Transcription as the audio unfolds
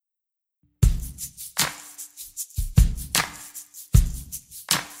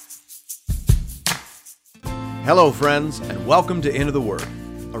Hello, friends, and welcome to Into the Word,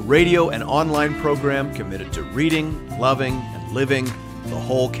 a radio and online program committed to reading, loving, and living the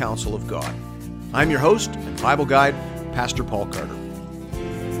whole counsel of God. I'm your host and Bible guide, Pastor Paul Carter.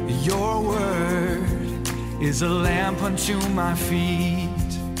 Your word is a lamp unto my feet.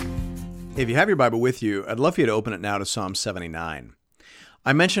 If you have your Bible with you, I'd love for you to open it now to Psalm 79.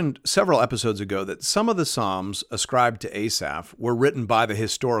 I mentioned several episodes ago that some of the Psalms ascribed to Asaph were written by the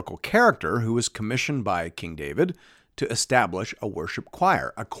historical character who was commissioned by King David to establish a worship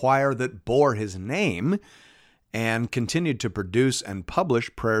choir, a choir that bore his name and continued to produce and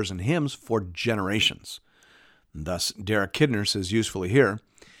publish prayers and hymns for generations. Thus, Derek Kidner says usefully here,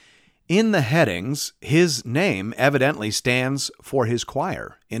 in the headings, his name evidently stands for his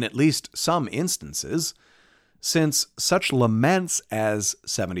choir in at least some instances, since such laments as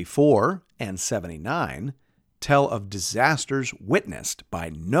 74 and 79 tell of disasters witnessed by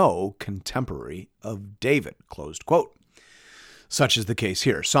no contemporary of David, closed quote. Such is the case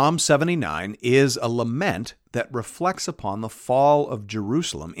here. Psalm 79 is a lament that reflects upon the fall of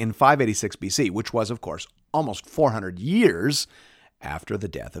Jerusalem in 586 BC, which was, of course, almost 400 years after the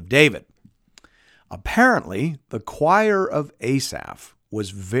death of David. Apparently, the choir of Asaph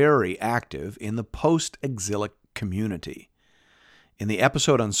was very active in the post-exilic community. In the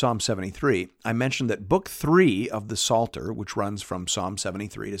episode on Psalm 73, I mentioned that Book 3 of the Psalter, which runs from Psalm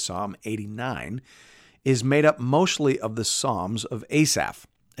 73 to Psalm 89, is made up mostly of the Psalms of Asaph.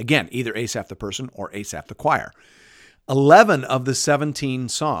 Again, either Asaph the person or Asaph the choir. 11 of the 17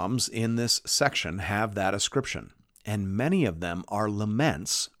 Psalms in this section have that ascription, and many of them are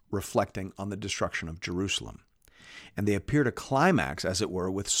laments reflecting on the destruction of Jerusalem. And they appear to climax, as it were,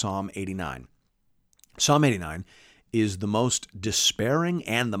 with Psalm 89. Psalm 89 is the most despairing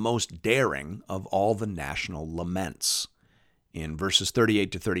and the most daring of all the national laments. In verses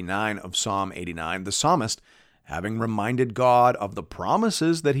 38 to 39 of Psalm 89, the psalmist, having reminded God of the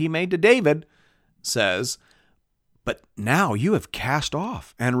promises that he made to David, says, "But now you have cast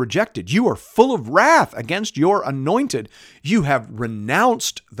off and rejected. You are full of wrath against your anointed. You have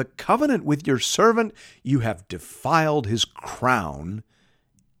renounced the covenant with your servant. You have defiled his crown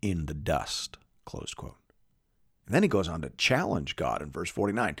in the dust." Closed quote. And then he goes on to challenge God in verse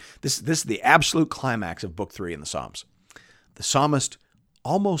 49. This is the absolute climax of Book 3 in the Psalms. The psalmist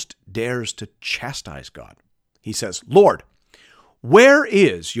almost dares to chastise God. He says, "Lord, where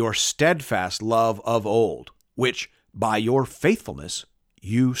is your steadfast love of old, which by your faithfulness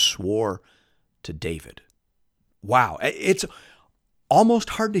you swore to David?" Wow, it's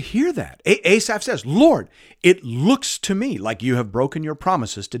almost hard to hear that. Asaph says, "Lord, it looks to me like you have broken your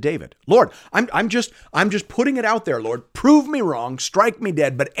promises to David. Lord, I'm just putting it out there, Lord. Prove me wrong, strike me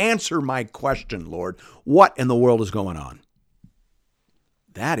dead, but answer my question, Lord. What in the world is going on?"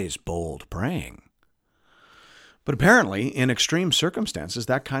 That is bold praying. But apparently, in extreme circumstances,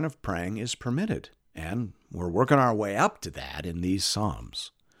 that kind of praying is permitted. And we're working our way up to that in these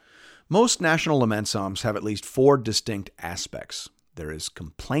Psalms. Most national lament Psalms have at least 4 distinct aspects. There is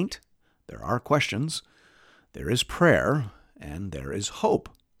complaint, there are questions, there is prayer, and there is hope.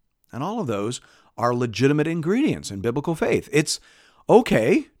 And all of those are legitimate ingredients in biblical faith. It's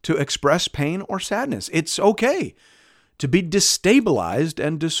okay to express pain or sadness. It's okay to be destabilized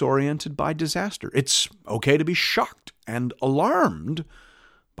and disoriented by disaster. It's okay to be shocked and alarmed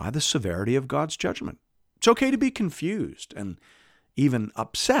by the severity of God's judgment. It's okay to be confused and even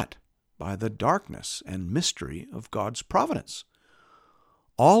upset by the darkness and mystery of God's providence.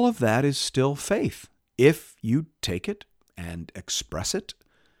 All of that is still faith if you take it and express it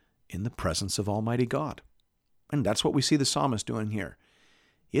in the presence of Almighty God. And that's what we see the psalmist doing here.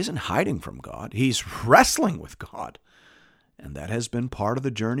 He isn't hiding from God. He's wrestling with God. And that has been part of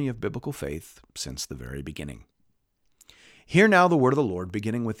the journey of biblical faith since the very beginning. Hear now the word of the Lord,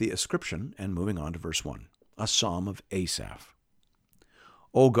 beginning with the ascription and moving on to verse 1, a psalm of Asaph.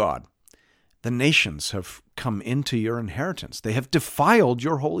 O God, the nations have come into your inheritance. They have defiled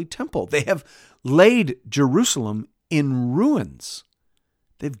your holy temple. They have laid Jerusalem in ruins.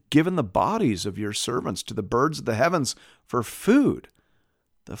 They've given the bodies of your servants to the birds of the heavens for food,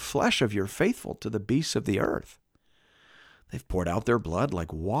 the flesh of your faithful to the beasts of the earth. They've poured out their blood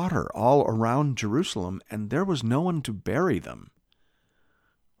like water all around Jerusalem, and there was no one to bury them.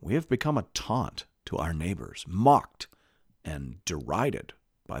 We have become a taunt to our neighbors, mocked and derided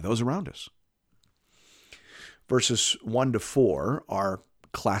by those around us. Verses 1 to 4 are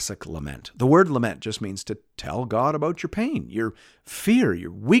classic lament. The word lament just means to tell God about your pain, your fear,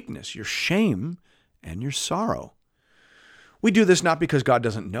 your weakness, your shame, and your sorrow. We do this not because God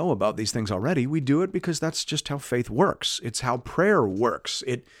doesn't know about these things already. We do it because that's just how faith works. It's how prayer works.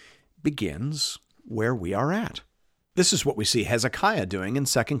 It begins where we are at. This is what we see Hezekiah doing in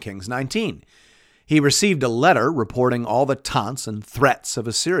 2 Kings 19. He received a letter reporting all the taunts and threats of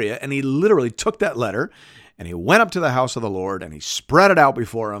Assyria, and he literally took that letter and he went up to the house of the Lord and he spread it out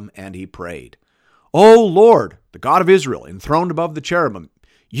before him and he prayed, "O Lord, the God of Israel, enthroned above the cherubim,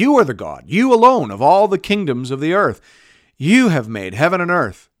 you are the God, you alone of all the kingdoms of the earth. You have made heaven and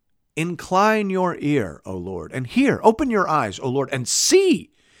earth. Incline your ear, O Lord, and hear. Open your eyes, O Lord, and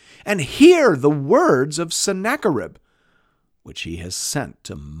see, and hear the words of Sennacherib, which he has sent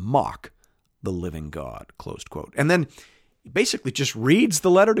to mock the living God." Closed quote. And then he basically just reads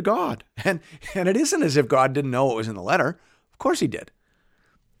the letter to God. And it isn't as if God didn't know what was in the letter. Of course he did.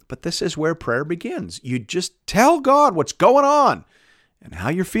 But this is where prayer begins. You just tell God what's going on and how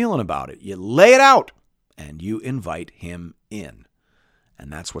you're feeling about it. You lay it out and you invite him in.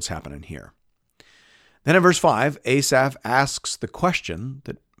 And that's what's happening here. Then in verse 5, Asaph asks the question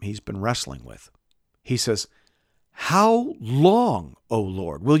that he's been wrestling with. He says, "How long, O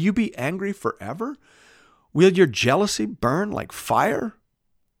Lord, will you be angry forever? Will your jealousy burn like fire?"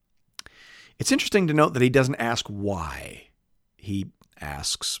 It's interesting to note that he doesn't ask why. He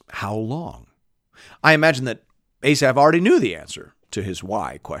asks how long. I imagine that Asaph already knew the answer to his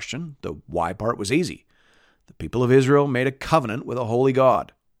why question. The why part was easy. The people of Israel made a covenant with a holy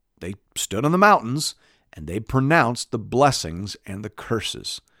God. They stood on the mountains and they pronounced the blessings and the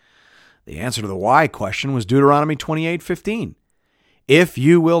curses. The answer to the why question was Deuteronomy 28:15. "If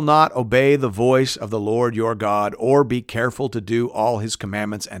you will not obey the voice of the Lord your God, or be careful to do all his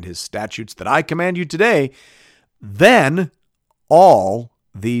commandments and his statutes that I command you today, then all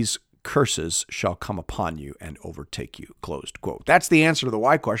these curses shall come upon you and overtake you." Closed quote. That's the answer to the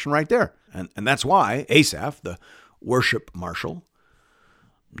why question right there. And that's why Asaph, the worship marshal,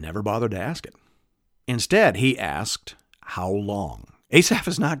 never bothered to ask it. Instead, he asked, how long? Asaph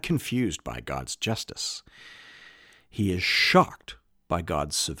is not confused by God's justice. He is shocked by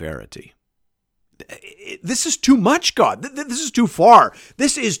God's severity. This is too much, God. This is too far.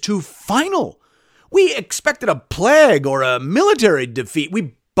 This is too final. We expected a plague or a military defeat.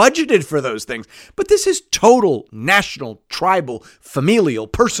 We budgeted for those things. But this is total national, tribal, familial,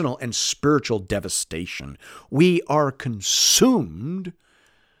 personal, and spiritual devastation. We are consumed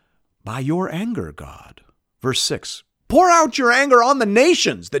by your anger, God. Verse 6, "Pour out your anger on the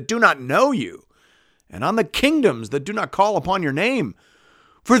nations that do not know you, and on the kingdoms that do not call upon your name.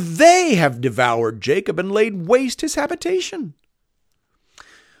 For they have devoured Jacob and laid waste his habitation."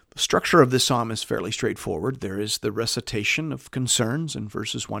 The structure of this psalm is fairly straightforward. There is the recitation of concerns in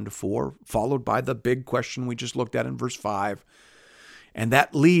verses 1 to 4, followed by the big question we just looked at in verse 5. And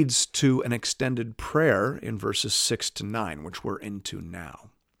that leads to an extended prayer in verses 6 to 9, which we're into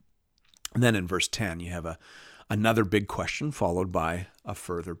now. And then in verse 10, you have another big question followed by a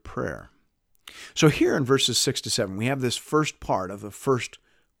further prayer. So here in verses 6 to 7, we have this first part of the first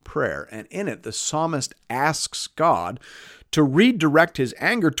prayer, and in it the psalmist asks God to redirect his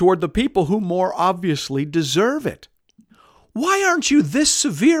anger toward the people who more obviously deserve it. "Why aren't you this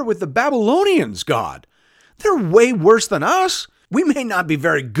severe with the Babylonians, God? They're way worse than us. We may not be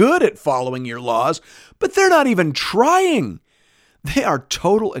very good at following your laws, but they're not even trying. They are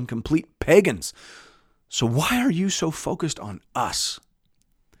total and complete pagans. So why are you so focused on us?"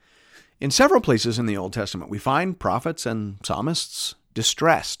 In several places in the Old Testament, we find prophets and psalmists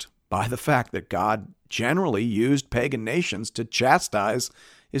distressed by the fact that God generally used pagan nations to chastise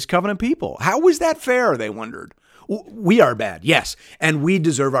his covenant people. How was that fair, they wondered. We are bad, yes, and we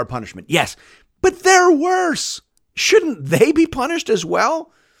deserve our punishment, yes, but they're worse. Shouldn't they be punished as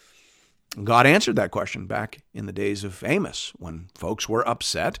well? God answered that question back in the days of Amos, when folks were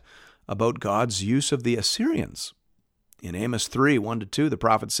upset about God's use of the Assyrians. In Amos 3, 1-2, the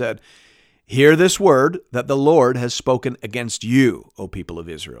prophet said, "Hear this word that the Lord has spoken against you, O people of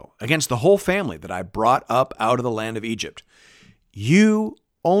Israel, against the whole family that I brought up out of the land of Egypt. You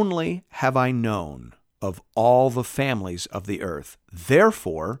only have I known of all the families of the earth.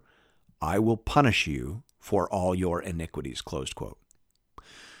 Therefore, I will punish you for all your iniquities." Closed quote.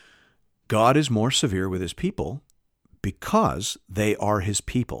 God is more severe with his people because they are his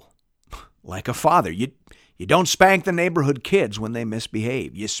people. Like a father, you don't spank the neighborhood kids when they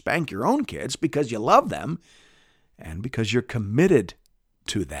misbehave. You spank your own kids because you love them and because you're committed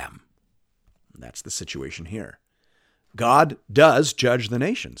to them. That's the situation here. God does judge the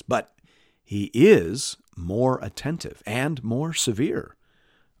nations, but he is more attentive and more severe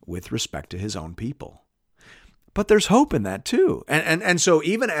with respect to his own people. But there's hope in that too. And so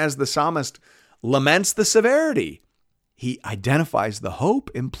even as the psalmist laments the severity, he identifies the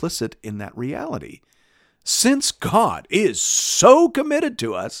hope implicit in that reality. Since God is so committed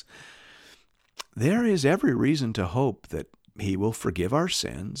to us, there is every reason to hope that he will forgive our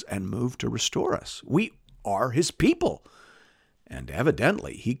sins and move to restore us. We are his people, and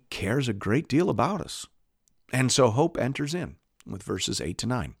evidently he cares a great deal about us. And so hope enters in with verses 8 to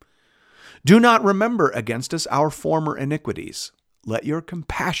 9. Do not remember against us our former iniquities. Let your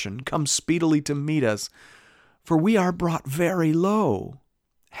compassion come speedily to meet us, for we are brought very low.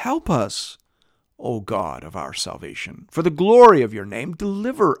 Help us, O God of our salvation. For the glory of your name,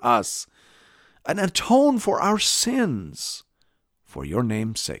 deliver us and atone for our sins for your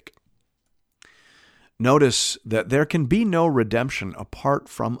name's sake. Notice that there can be no redemption apart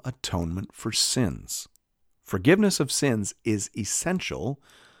from atonement for sins. Forgiveness of sins is essential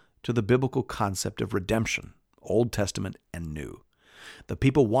to the biblical concept of redemption, Old Testament and New. The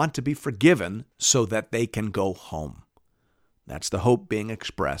people want to be forgiven so that they can go home. That's the hope being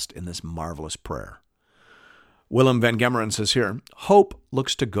expressed in this marvelous prayer. Willem van Gemeren says here, hope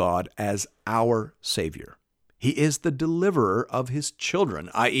looks to God as our Savior. He is the deliverer of his children,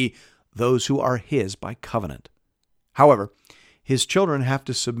 i.e., those who are his by covenant. However, his children have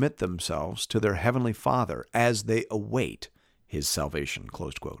to submit themselves to their heavenly Father as they await his salvation,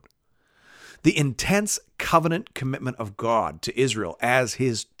 close quote. The intense covenant commitment of God to Israel as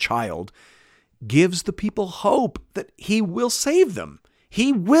his child gives the people hope that he will save them.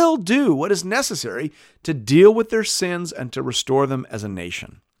 He will do what is necessary to deal with their sins and to restore them as a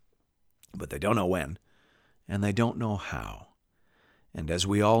nation. But they don't know when, and they don't know how. And as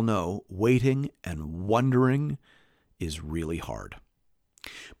we all know, waiting and wondering is really hard.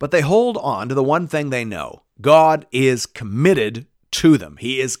 But they hold on to the one thing they know. God is committed to them.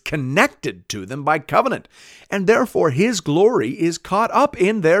 He is connected to them by covenant, and therefore his glory is caught up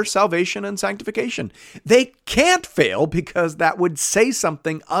in their salvation and sanctification. They can't fail because that would say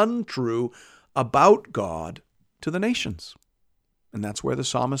something untrue about God to the nations. And that's where the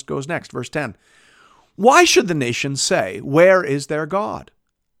psalmist goes next. Verse 10, why should the nations say, where is their God?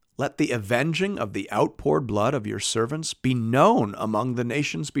 Let the avenging of the outpoured blood of your servants be known among the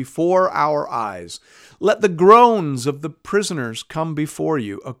nations before our eyes. Let the groans of the prisoners come before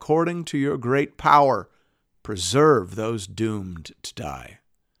you according to your great power. Preserve those doomed to die.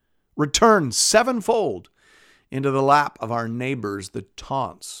 Return sevenfold into the lap of our neighbors the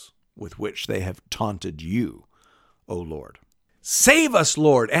taunts with which they have taunted you, O Lord. Save us,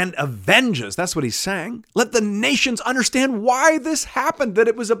 Lord, and avenge us. That's what he's saying. Let the nations understand why this happened, that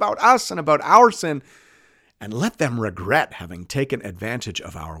it was about us and about our sin, and let them regret having taken advantage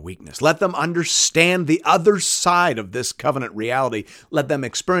of our weakness. Let them understand the other side of this covenant reality. Let them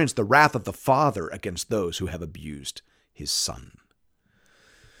experience the wrath of the Father against those who have abused his Son.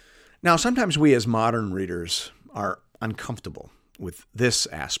 Now, sometimes we as modern readers are uncomfortable with this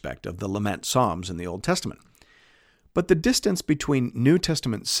aspect of the lament psalms in the Old Testament. But the distance between New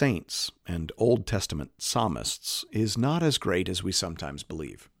Testament saints and Old Testament psalmists is not as great as we sometimes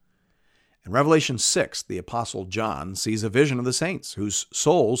believe. In Revelation 6, the Apostle John sees a vision of the saints whose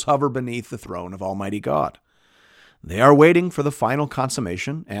souls hover beneath the throne of Almighty God. They are waiting for the final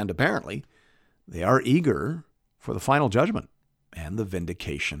consummation, and apparently, they are eager for the final judgment and the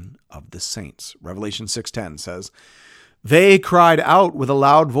vindication of the saints. Revelation 6:10 says, they cried out with a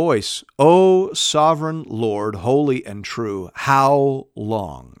loud voice, O sovereign Lord, holy and true, how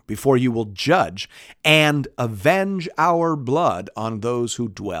long before you will judge and avenge our blood on those who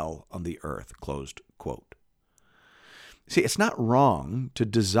dwell on the earth? Closed quote. See, it's not wrong to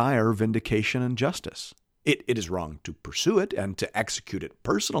desire vindication and justice. It is wrong to pursue it and to execute it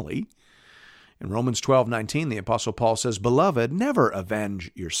personally. In Romans 12:19, the Apostle Paul says, Beloved, never avenge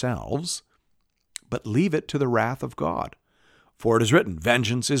yourselves, but leave it to the wrath of God. For it is written,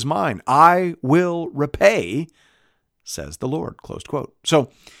 vengeance is mine, I will repay, says the Lord. Closed quote. So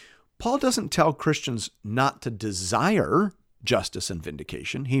Paul doesn't tell Christians not to desire justice and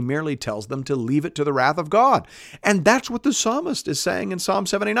vindication. He merely tells them to leave it to the wrath of God. And that's what the psalmist is saying in Psalm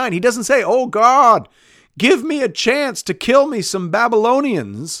 79. He doesn't say, oh God, give me a chance to kill me some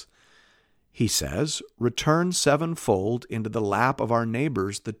Babylonians. He says, return sevenfold into the lap of our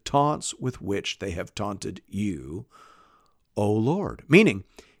neighbors the taunts with which they have taunted you, O Lord. Meaning,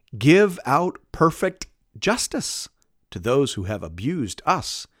 give out perfect justice to those who have abused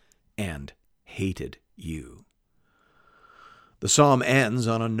us and hated you. The psalm ends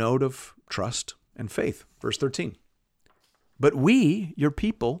on a note of trust and faith. Verse 13. But we, your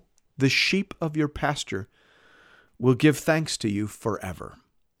people, the sheep of your pasture, will give thanks to you forever.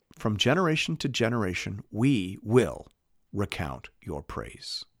 From generation to generation, we will recount your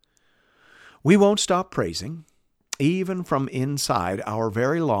praise. We won't stop praising, even from inside our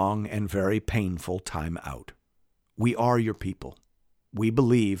very long and very painful time out. We are your people. We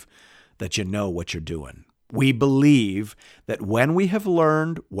believe that you know what you're doing. We believe that when we have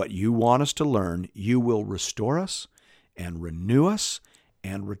learned what you want us to learn, you will restore us and renew us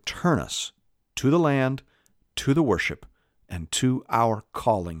and return us to the land, to the worship, and to our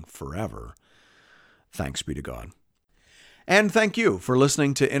calling forever. Thanks be to God. And thank you for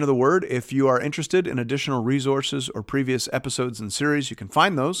listening to Into the Word. If you are interested in additional resources or previous episodes and series, you can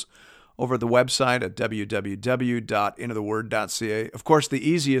find those over at the website at www.intotheword.ca. Of course, the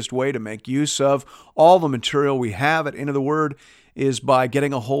easiest way to make use of all the material we have at Into the Word is by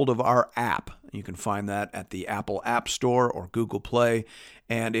getting a hold of our app. You can find that at the Apple App Store or Google Play,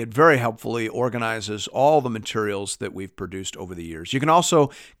 and it very helpfully organizes all the materials that we've produced over the years. You can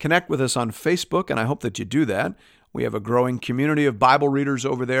also connect with us on Facebook, and I hope that you do that. We have a growing community of Bible readers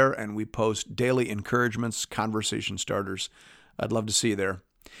over there, and we post daily encouragements, conversation starters. I'd love to see you there.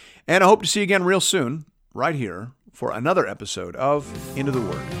 And I hope to see you again real soon, right here, for another episode of Into the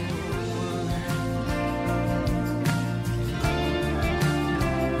Word.